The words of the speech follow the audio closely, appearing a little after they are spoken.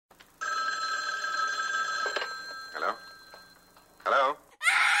Hello?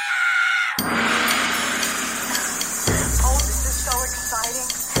 Oh, this is so exciting.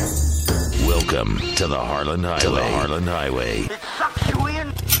 Welcome to the Harlan Highway. It sucks you in.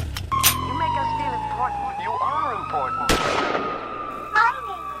 You make us feel important. You are important. My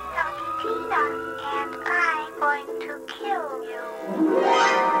name is Dr. Tina, and I'm going to kill you.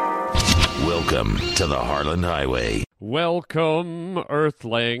 Welcome to the Harlan Highway. Welcome,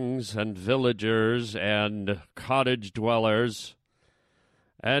 earthlings and villagers and cottage dwellers,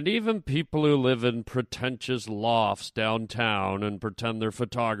 and even people who live in pretentious lofts downtown and pretend they're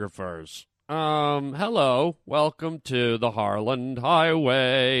photographers. Hello. Welcome to the Harlan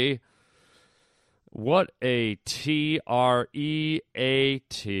Highway. What a T-R-E-A-T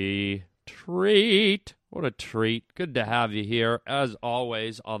treat. What a treat. Good to have you here, as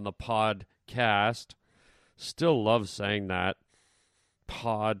always, on the podcast. Still love saying that.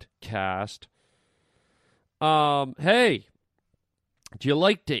 Podcast. Hey, do you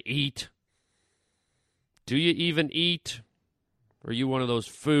like to eat? Do you even eat? Or are you one of those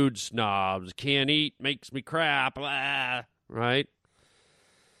food snobs? Can't eat, makes me crap. Blah, right?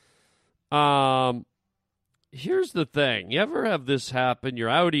 Here's the thing. You ever have this happen? You're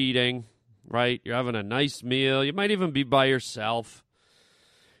out eating, right? You're having a nice meal. You might even be by yourself.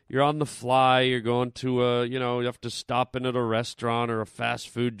 You're on the fly. You're going to you have to stop in at a restaurant or a fast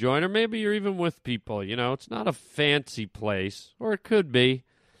food joint, or maybe you're even with people. It's not a fancy place, or it could be.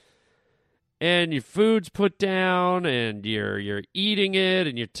 And your food's put down, and you're eating it,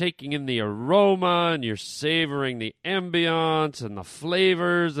 and you're taking in the aroma, and you're savoring the ambiance and the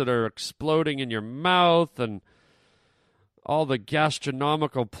flavors that are exploding in your mouth, and all the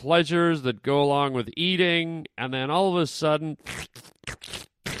gastronomical pleasures that go along with eating. And then all of a sudden,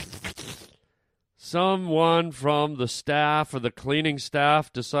 someone from the staff or the cleaning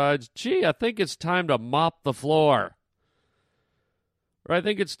staff decides, gee, I think it's time to mop the floor. Or I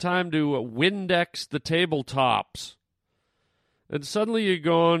think it's time to Windex the tabletops. And suddenly you're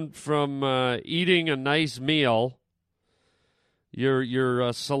going from eating a nice meal,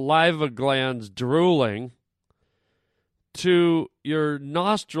 your saliva glands drooling, to your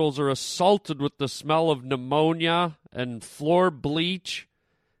nostrils are assaulted with the smell of pneumonia and floor bleach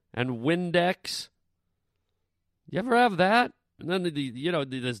and Windex. You ever have that? And then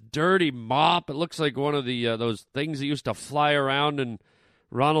this dirty mop. It looks like one of the those things that used to fly around in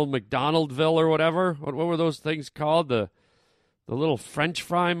Ronald McDonaldville or whatever. What were those things called? The little French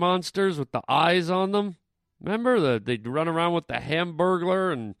fry monsters with the eyes on them. Remember they'd run around with the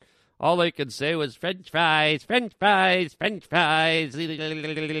Hamburglar, and all they could say was French fries, French fries, French fries.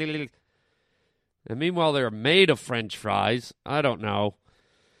 And meanwhile, they're made of French fries. I don't know.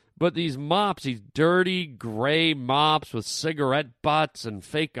 But these mops, these dirty gray mops with cigarette butts and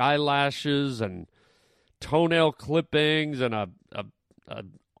fake eyelashes and toenail clippings and a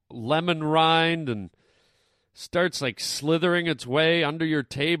lemon rind, and starts like slithering its way under your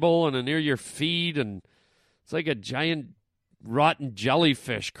table and near your feet, and it's like a giant rotten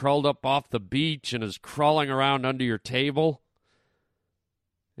jellyfish crawled up off the beach and is crawling around under your table.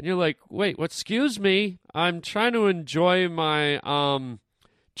 And you're like, wait, what? Excuse me? I'm trying to enjoy my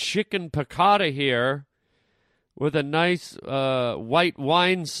chicken piccata here with a nice white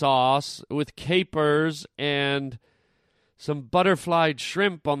wine sauce with capers and some butterflied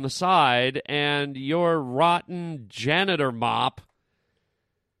shrimp on the side, and your rotten janitor mop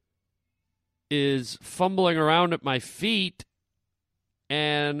is fumbling around at my feet.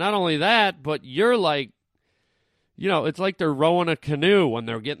 And not only that, but you're like, it's like they're rowing a canoe when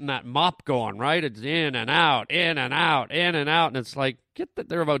they're getting that mop going, right? It's in and out, in and out, in and out. And it's like,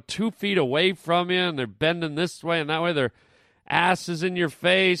 they're about 2 feet away from you, and they're bending this way and that way. Their ass is in your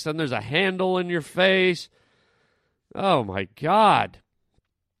face, and there's a handle in your face. Oh, my God.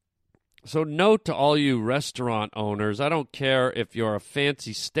 So note to all you restaurant owners, I don't care if you're a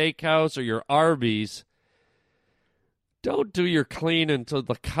fancy steakhouse or you're Arby's, don't do your cleaning until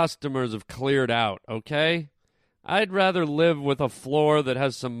the customers have cleared out, okay? I'd rather live with a floor that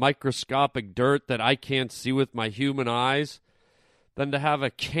has some microscopic dirt that I can't see with my human eyes than to have a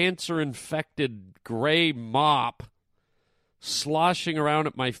cancer-infected gray mop sloshing around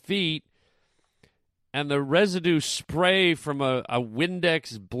at my feet and the residue spray from a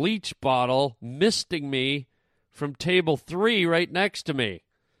Windex bleach bottle misting me from table 3 right next to me.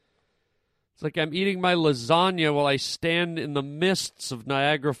 It's like I'm eating my lasagna while I stand in the mists of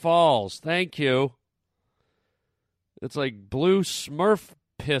Niagara Falls. Thank you. It's like blue Smurf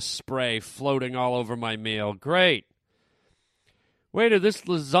piss spray floating all over my meal. Great. Waiter, this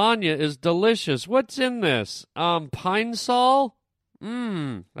lasagna is delicious. What's in this? Pine sol?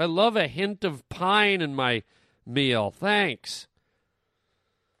 I love a hint of pine in my meal. Thanks.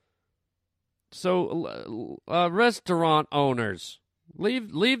 So, restaurant owners,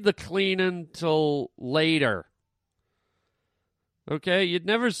 leave the cleaning till later. Okay? You'd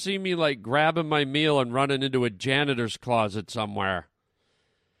never see me, like, grabbing my meal and running into a janitor's closet somewhere.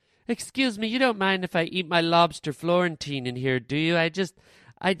 Excuse me, you don't mind if I eat my lobster Florentine in here, do you?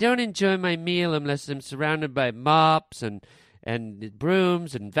 I don't enjoy my meal unless I'm surrounded by mops and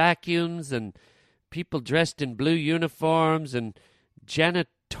brooms and vacuums and people dressed in blue uniforms and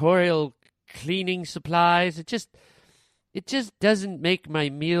janitorial cleaning supplies. It just doesn't make my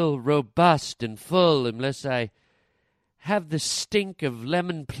meal robust and full unless I have the stink of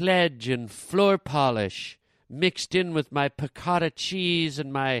lemon pledge and floor polish mixed in with my piccata cheese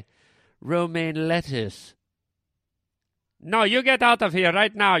and my romaine lettuce. No, you get out of here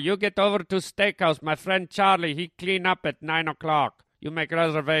right now. You get over to Steakhouse. My friend Charlie, he clean up at 9 o'clock. You make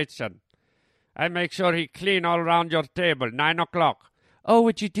reservation. I make sure he clean all around your table, 9 o'clock. Oh,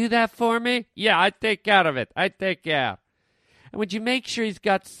 would you do that for me? Yeah, I take care of it. I take care. And would you make sure he's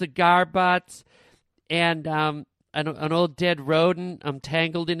got cigar butts and an old dead rodent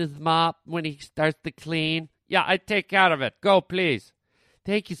tangled in his mop when he starts to clean? Yeah, I take care of it. Go, please.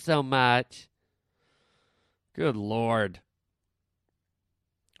 Thank you so much. Good Lord.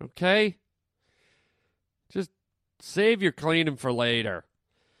 Okay? Just save your cleaning for later.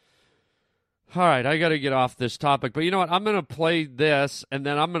 All right, I got to get off this topic. But you know what? I'm going to play this, and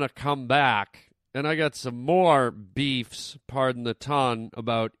then I'm going to come back. And I got some more beefs, pardon the ton,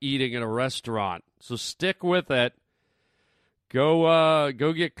 about eating at a restaurant. So stick with it. Go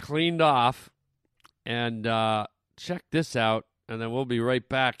get cleaned off. And check this out. And then we'll be right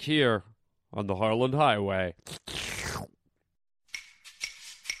back here on the Harlan Highway.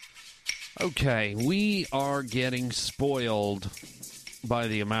 Okay, we are getting spoiled by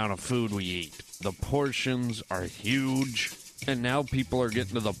the amount of food we eat. The portions are huge, and now people are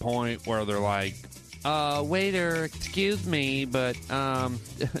getting to the point where they're like, waiter, excuse me, but,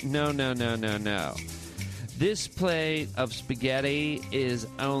 no. This plate of spaghetti is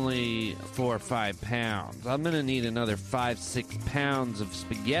only 4 or 5 pounds. I'm going to need another 5-6 pounds of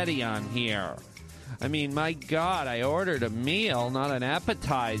spaghetti on here. I mean, my God, I ordered a meal, not an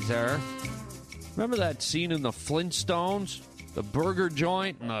appetizer. Remember that scene in the Flintstones? The burger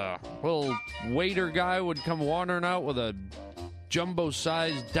joint, and the little waiter guy would come wandering out with a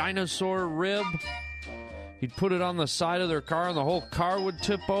jumbo-sized dinosaur rib. He'd put it on the side of their car, and the whole car would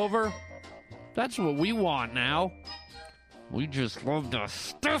tip over. That's what we want now. We just love to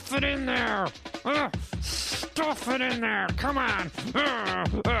stuff it in there. Stuff it in there. Come on.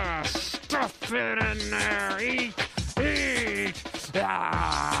 Stuff it in there. Eat.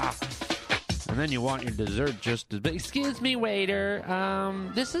 And then you want your dessert just as big. Excuse me, waiter.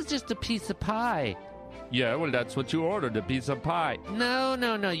 This is just a piece of pie. Yeah, well, that's what you ordered, a piece of pie. No.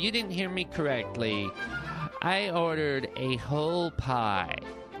 You didn't hear me correctly. I ordered a whole pie.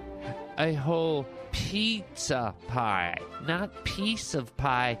 A whole pizza pie. Not piece of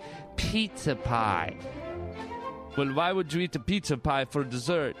pie, pizza pie. Well, why would you eat a pizza pie for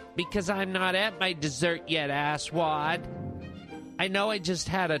dessert? Because I'm not at my dessert yet, asswad. I know I just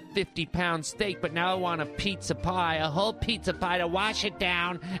had a 50-pound steak, but now I want a pizza pie, a whole pizza pie to wash it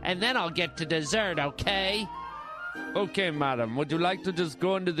down, and then I'll get to dessert, okay? Okay, madam. Would you like to just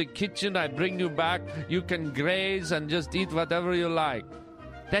go into the kitchen? I bring you back. You can graze and just eat whatever you like.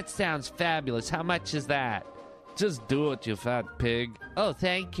 That sounds fabulous. How much is that? Just do it, you fat pig. Oh,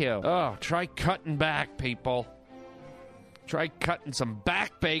 thank you. Oh, try cutting back, people. Try cutting some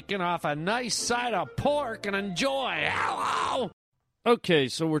back bacon off a nice side of pork and enjoy. Hello! Okay,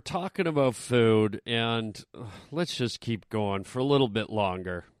 so we're talking about food, and let's just keep going for a little bit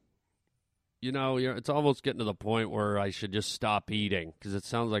longer. You know, it's almost getting to the point where I should just stop eating, because it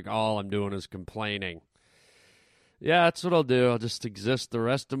sounds like all I'm doing is complaining. Yeah, that's what I'll do. I'll just exist the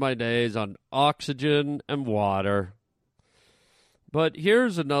rest of my days on oxygen and water. But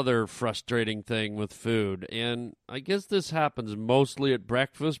here's another frustrating thing with food, and I guess this happens mostly at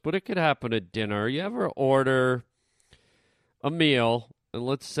breakfast, but it could happen at dinner. You ever order a meal, and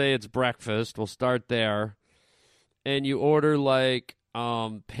let's say it's breakfast, we'll start there, and you order like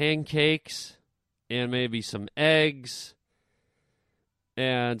pancakes and maybe some eggs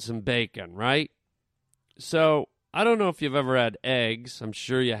and some bacon, right? So I don't know if you've ever had eggs. I'm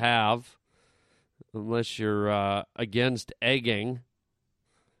sure you have, unless you're against egging,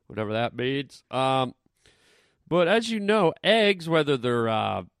 whatever that means. But as you know, eggs, whether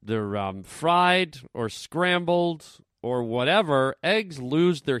they're fried or scrambled or whatever, eggs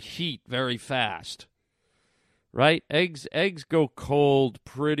lose their heat very fast, right? Eggs go cold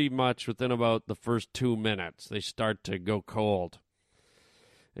pretty much within about the first 2 minutes. They start to go cold.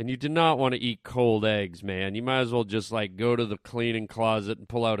 And you do not want to eat cold eggs, man. You might as well just, like, go to the cleaning closet and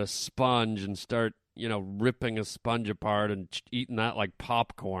pull out a sponge and start, ripping a sponge apart and eating that like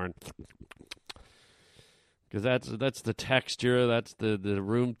popcorn. Because that's the texture, that's the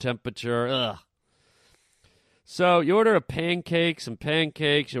room temperature. Ugh. So you order some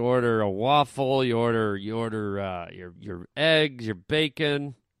pancakes, you order a waffle, you order your eggs, your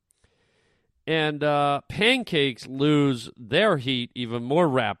bacon. And pancakes lose their heat even more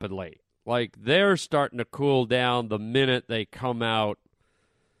rapidly. Like, they're starting to cool down the minute they come out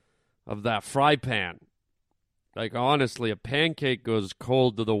of that fry pan. Like, honestly, a pancake goes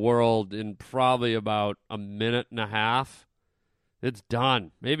cold to the world in probably about a minute and a half. It's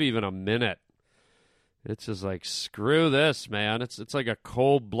done. Maybe even a minute. It's just like, screw this, man. It's like a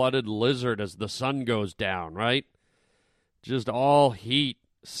cold-blooded lizard as the sun goes down, right? Just all heat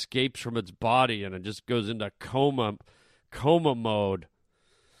escapes from its body and it just goes into coma mode.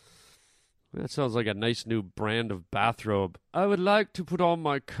 That sounds like a nice new brand of bathrobe. I would like to put on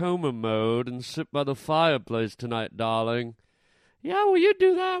my coma mode and sit by the fireplace tonight, darling. Yeah, will you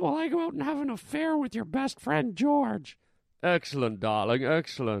do that while I go out and have an affair with your best friend, George? Excellent, darling,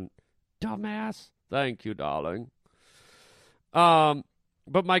 excellent. Dumbass. Thank you, darling.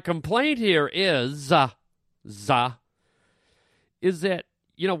 But my complaint here is that,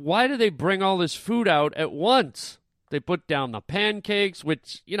 why do they bring all this food out at once? They put down the pancakes,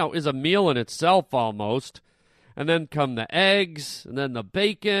 which, is a meal in itself almost. And then come the eggs, and then the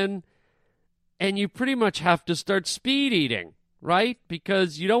bacon. And you pretty much have to start speed eating, right?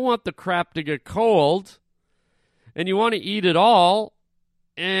 Because you don't want the crap to get cold. And you want to eat it all.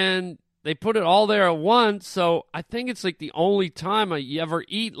 And they put it all there at once, so I think it's like the only time you ever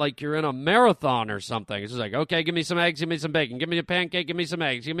eat like you're in a marathon or something. It's just like, okay, give me some eggs, give me some bacon, give me a pancake, give me some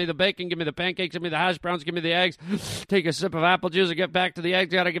eggs, give me the bacon, give me the pancakes, give me the hash browns, give me the eggs, take a sip of apple juice and get back to the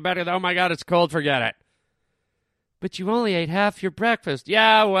eggs, gotta get back to the, oh my God, it's cold, forget it. But you only ate half your breakfast.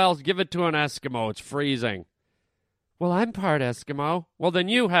 Yeah, well, give it to an Eskimo, it's freezing. Well, I'm part Eskimo. Well, then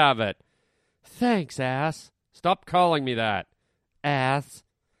you have it. Thanks, ass. Stop calling me that. Ass.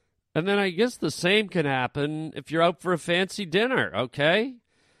 And then I guess the same can happen if you're out for a fancy dinner, okay?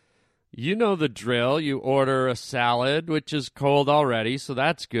 You know the drill. You order a salad, which is cold already, so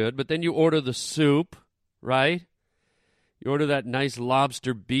that's good. But then you order the soup, right? You order that nice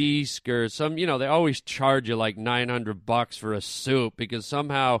lobster bisque or some, they always charge you like $900 for a soup because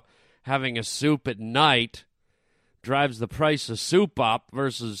somehow having a soup at night drives the price of soup up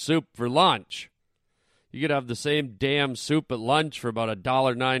versus soup for lunch. You could have the same damn soup at lunch for about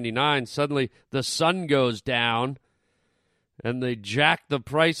 $1.99. Suddenly, the sun goes down, and they jack the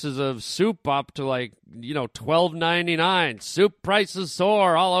prices of soup up to like, $12.99. Soup prices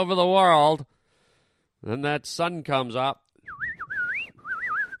soar all over the world. Then that sun comes up.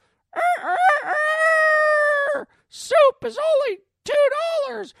 Soup is only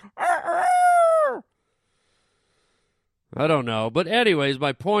 $2. I don't know. But anyways,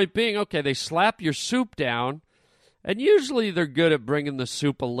 my point being, okay, they slap your soup down, and usually they're good at bringing the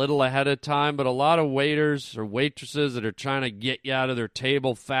soup a little ahead of time, but a lot of waiters or waitresses that are trying to get you out of their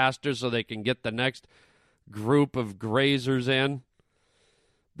table faster so they can get the next group of grazers in,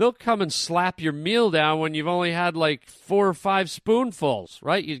 they'll come and slap your meal down when you've only had like 4 or 5 spoonfuls,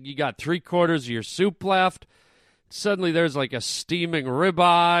 right? You got 3/4 of your soup left. Suddenly there's like a steaming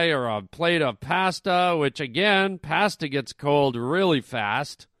ribeye or a plate of pasta, which again, pasta gets cold really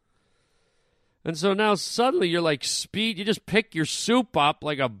fast. And so now suddenly you're like speed, you just pick your soup up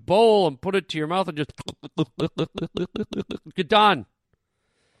like a bowl and put it to your mouth and just get done.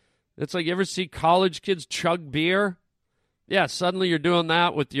 It's like, you ever see college kids chug beer? Yeah, suddenly you're doing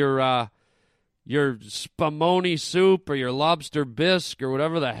that with your spumoni soup or your lobster bisque or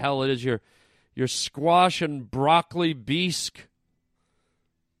whatever the hell it is, your squash and broccoli bisque.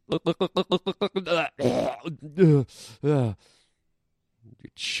 You're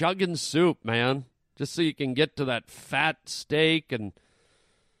chugging soup, man, just so you can get to that fat steak. And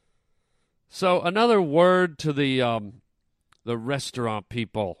so another word to the restaurant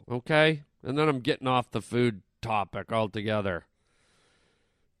people, okay? And then I'm getting off the food topic altogether.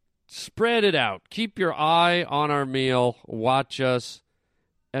 Spread it out. Keep your eye on our meal. Watch us.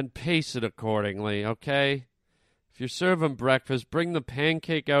 And pace it accordingly, okay? If you're serving breakfast, bring the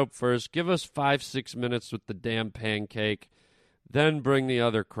pancake out first. Give us 5-6 minutes with the damn pancake. Then bring the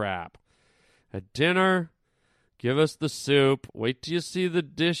other crap. At dinner, give us the soup. Wait till you see the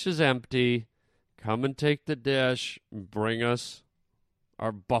dish is empty. Come and take the dish and bring us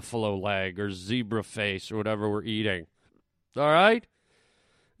our buffalo leg or zebra face or whatever we're eating. All right?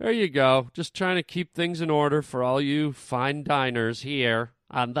 There you go. Just trying to keep things in order for all you fine diners here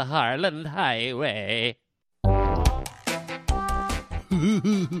on the Harlan Highway.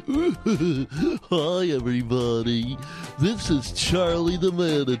 Hi, everybody. This is Charlie the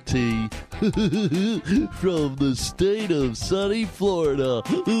Manatee from the state of sunny Florida.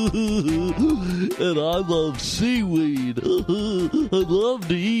 And I love seaweed. I love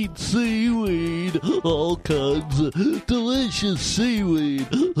to eat seaweed. All kinds of delicious seaweed.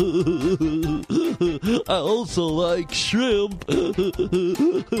 I also like shrimp and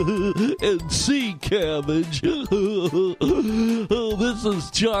sea cabbage. This is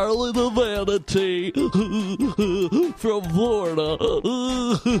Charlie the Manatee from Florida.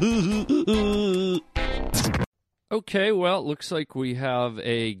 Okay, well, it looks like we have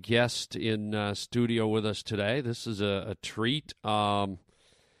a guest in studio with us today. This is a treat.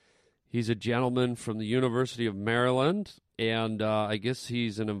 He's a gentleman from the University of Maryland, and I guess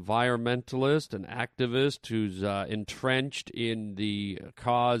he's an environmentalist, an activist who's entrenched in the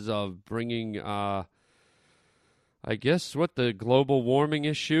cause of bringing I guess the global warming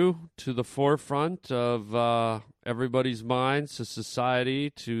issue to the forefront of everybody's minds, to society,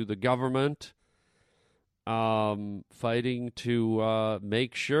 to the government, fighting to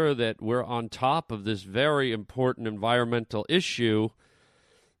make sure that we're on top of this very important environmental issue.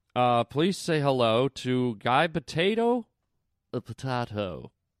 Please say hello to Guy Potato? A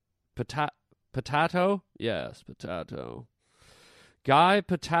potato. Potato? Yes, potato. Guy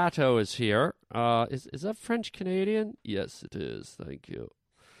Potato is here. Is that French-Canadian? Yes, it is. Thank you.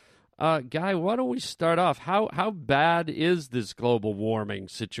 Guy, why don't we start off? How bad is this global warming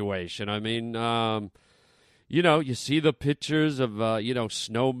situation? I mean, you see the pictures of,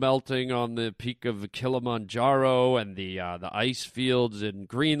 snow melting on the peak of Kilimanjaro, and the ice fields in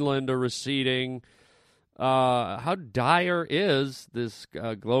Greenland are receding. How dire is this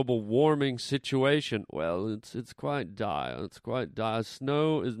global warming situation? Well, it's quite dire. It's quite dire.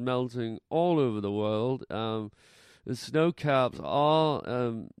 Snow is melting all over the world. The snow caps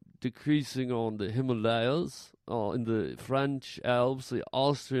are decreasing on the Himalayas, or in the French Alps, the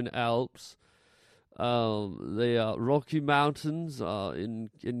Austrian Alps, the Rocky Mountains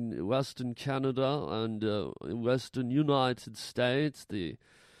in western Canada and in western United States. The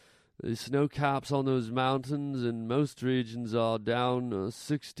snow caps on those mountains in most regions are down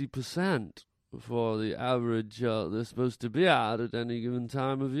 60% for the average they're supposed to be at any given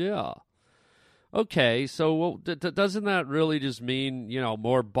time of year. Okay, so doesn't that really just mean,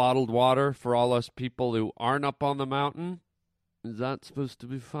 more bottled water for all us people who aren't up on the mountain? Is that supposed to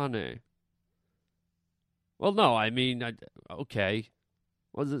be funny? Well, no, I mean, okay.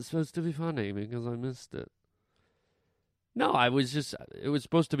 Was it supposed to be funny? Because I missed it. No, it was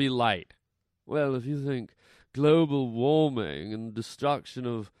supposed to be light. Well, if you think global warming and destruction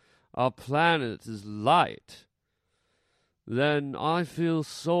of our planet is light, then I feel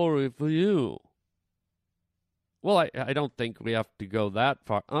sorry for you. Well, I don't think we have to go that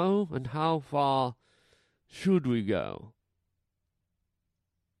far. Oh, and how far should we go?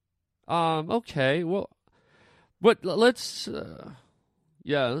 Okay, well, but let's,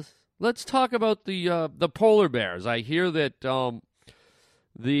 yes. Let's talk about the polar bears. I hear that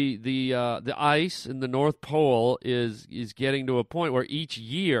the ice in the North Pole is getting to a point where each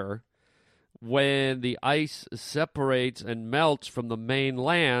year, when the ice separates and melts from the main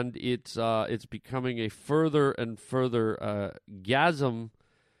land, it's becoming a further and further chasm,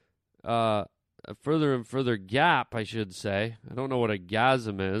 a further and further gap, I should say. I don't know what a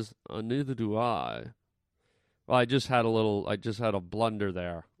chasm is. Neither do I. Well, I just had a blunder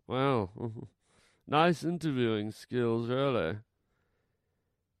there. Wow, nice interviewing skills, really.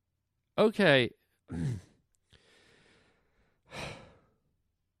 Okay.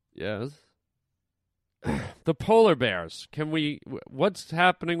 Yes. The polar bears. What's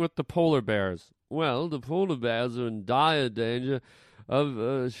happening with the polar bears? Well, the polar bears are in dire danger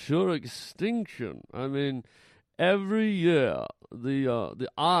of sure extinction. I mean, every year the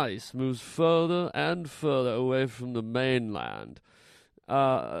ice moves further and further away from the mainland.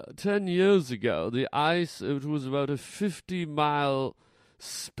 10 years ago, the ice, it was about a 50-mile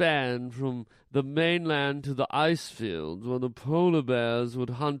span from the mainland to the ice fields where the polar bears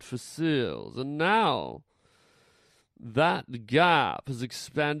would hunt for seals. And now, that gap has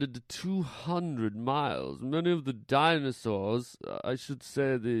expanded to 200 miles. Many of the dinosaurs, I should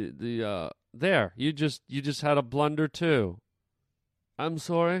say there, you just had a blunder too. I'm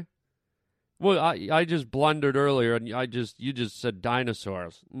sorry? Well, I just blundered earlier, and you just said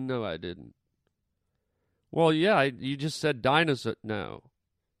dinosaurs. No, I didn't. Well, yeah, you just said dinosaur. No,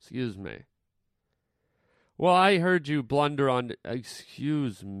 excuse me. Well, I heard you blunder on.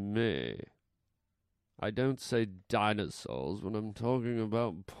 Excuse me. I don't say dinosaurs when I'm talking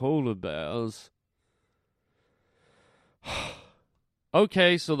about polar bears.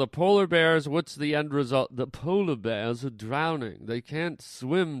 Okay, so the polar bears, what's the end result? The polar bears are drowning. They can't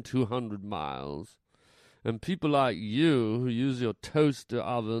swim 200 miles. And people like you, who use your toaster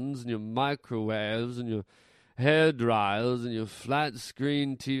ovens and your microwaves and your hair dryers and your flat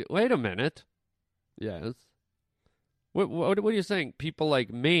screen TV. Wait a minute. Yes. What are you saying? People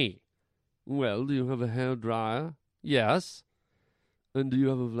like me. Well, do you have a hair dryer? Yes. And do you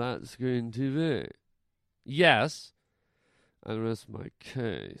have a flat screen TV? Yes. I rest my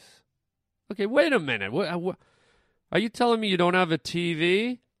case. Okay, wait a minute. What, are you telling me you don't have a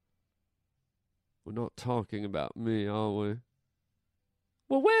TV? We're not talking about me, are we?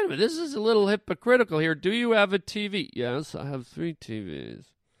 Well, wait a minute. This is a little hypocritical here. Do you have a TV? Yes, I have 3 TVs.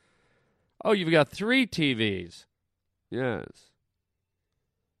 Oh, you've got 3 TVs. Yes.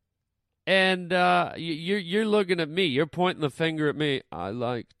 And you're looking at me. You're pointing the finger at me. I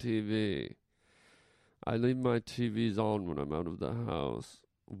like TV. I leave my TVs on when I'm out of the house.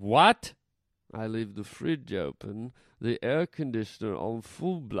 What? I leave the fridge open, the air conditioner on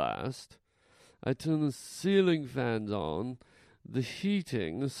full blast. I turn the ceiling fans on, the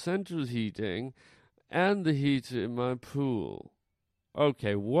heating, the central heating, and the heater in my pool.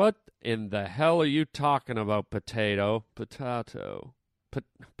 Okay, what in the hell are you talking about, potato? Potato.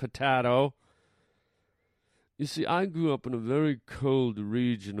 Potato. You see, I grew up in a very cold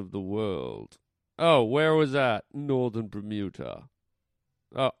region of the world. Oh, where was that? Northern Bermuda.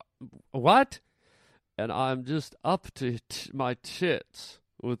 Oh, what? And I'm just up to my tits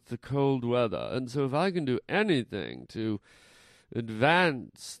with the cold weather. And so if I can do anything to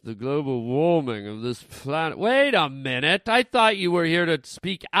advance the global warming of this planet... Wait a minute! I thought you were here to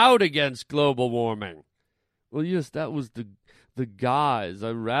speak out against global warming. Well, yes, that was the guise I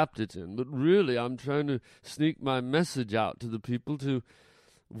wrapped it in. But really, I'm trying to sneak my message out to the people to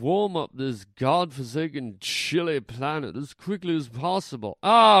warm up this godforsaken chilly planet as quickly as possible.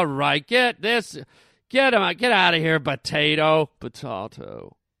 All right, get out of here, potato.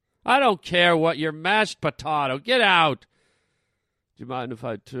 Potato. I don't care what you're, mashed potato. Get out. Do you mind if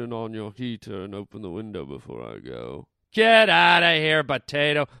I turn on your heater and open the window before I go? Get out of here,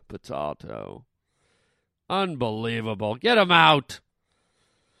 potato. Potato. Unbelievable. Get him out.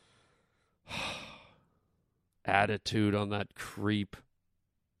 Attitude on that creep.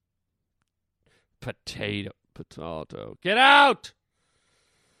 Potato. Get out!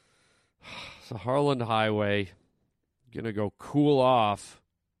 It's the Harland Highway. Gonna go cool off.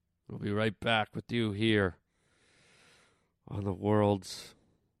 We'll be right back with you here on the world's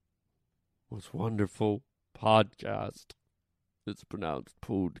most wonderful podcast. It's pronounced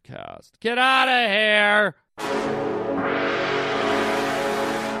podcast. Get out of here!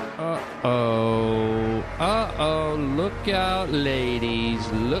 Uh-oh. Look out, ladies.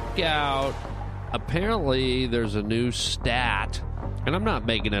 Look out. Apparently, there's a new stat, and I'm not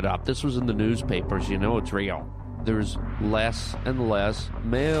making it up. This was in the newspapers. You know it's real. There's less and less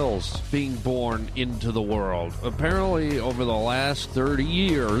males being born into the world. Apparently, over the last 30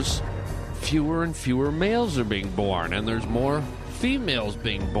 years, fewer and fewer males are being born, and there's more females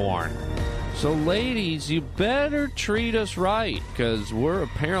being born. So, ladies, you better treat us right, because we're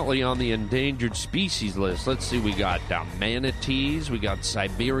apparently on the endangered species list. Let's see, we got manatees, we got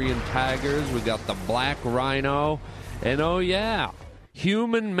Siberian tigers, we got the black rhino, and oh yeah,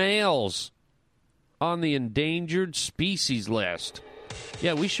 human males on the endangered species list.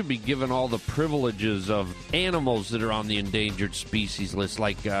 Yeah, we should be given all the privileges of animals that are on the endangered species list,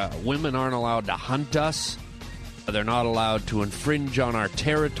 like women aren't allowed to hunt us, they're not allowed to infringe on our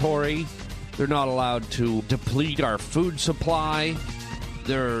territory, they're not allowed to deplete our food supply.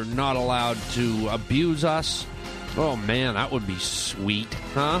 They're not allowed to abuse us. Oh, man, that would be sweet,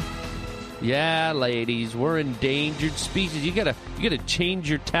 huh? Yeah, ladies, we're endangered species. You gotta change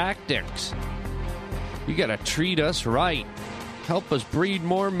your tactics. You gotta treat us right. Help us breed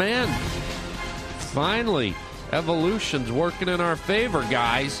more men. Finally, evolution's working in our favor,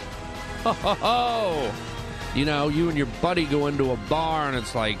 guys. Ho, ho, ho. You know, you and your buddy go into a bar and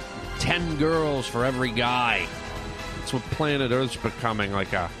it's like 10 girls for every guy. That's what planet Earth's becoming,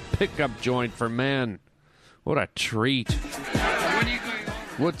 like a pickup joint for men. What a treat.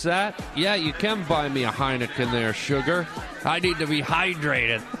 What's that? Yeah, you can buy me a Heineken there, sugar. I need to be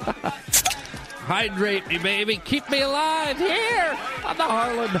hydrated. Hydrate me, baby. Keep me alive here on the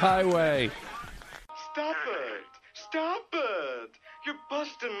Harland Highway. Stop it! Stop it! You're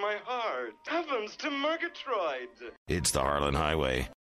busting my heart. Heavens to Murgatroyd! It's the Harlan Highway.